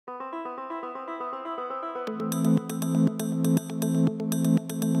Hi,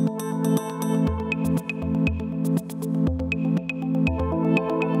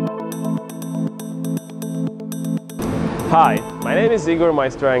 my name is Igor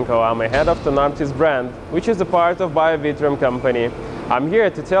Maestrenko. I'm a head of Tanartis brand, which is a part of BioVitrum company. I'm here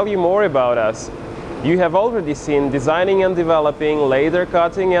to tell you more about us. You have already seen designing and developing, laser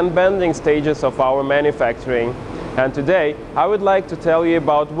cutting and bending stages of our manufacturing. And today, I would like to tell you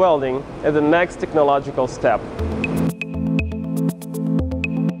about welding as the next technological step.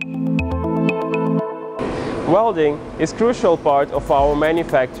 Welding is a crucial part of our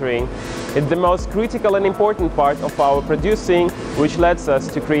manufacturing. It's the most critical and important part of our producing, which lets us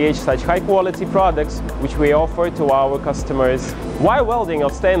to create such high-quality products which we offer to our customers. Why welding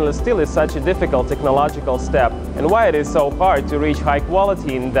of stainless steel is such a difficult technological step, and why it is so hard to reach high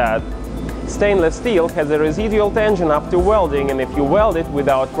quality in that? Stainless steel has a residual tension after welding, and if you weld it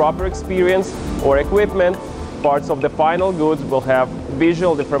without proper experience or equipment, parts of the final goods will have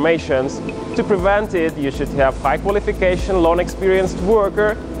visual deformations. To prevent it, you should have high qualification, long-experienced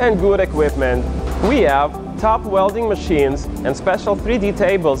worker and good equipment. We have top welding machines and special 3D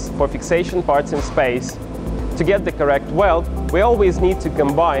tables for fixation parts in space. To get the correct weld, we always need to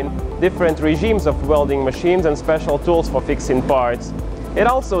combine different regimes of welding machines and special tools for fixing parts. It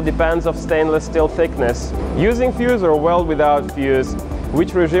also depends on stainless steel thickness. Using fuse or weld without fuse,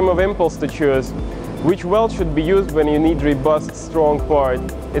 which regime of impulse to choose, which weld should be used when you need robust, strong part.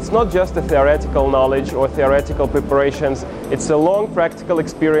 It's not just a theoretical knowledge or theoretical preparations, it's a long practical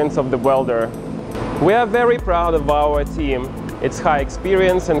experience of the welder. We are very proud of our team, its high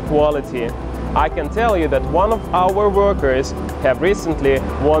experience and quality. I can tell you that one of our workers have recently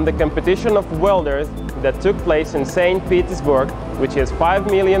won the competition of welders that took place in St. Petersburg, which is 5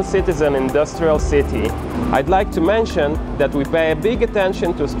 million citizen industrial city. I'd like to mention that we pay a big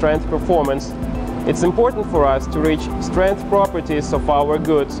attention to strength performance. It's important for us to reach strength properties of our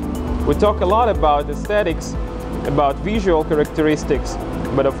goods. We talk a lot about aesthetics, about visual characteristics,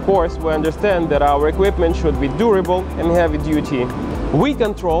 but of course we understand that our equipment should be durable and heavy duty. We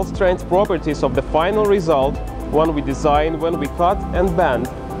control strength properties of the final result when we design, when we cut and bend.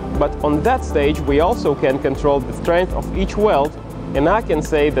 But on that stage we also can control the strength of each weld, and I can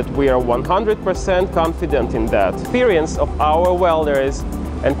say that we are 100% confident in that. Experience of our welders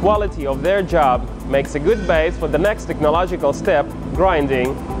and quality of their job makes a good base for the next technological step,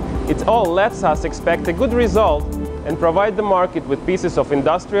 grinding. It all lets us expect a good result and provide the market with pieces of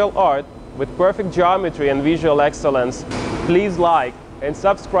industrial art with perfect geometry and visual excellence. Please like and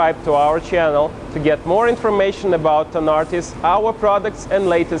subscribe to our channel to get more information about Tanartis, our products and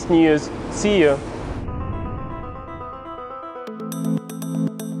latest news. See you!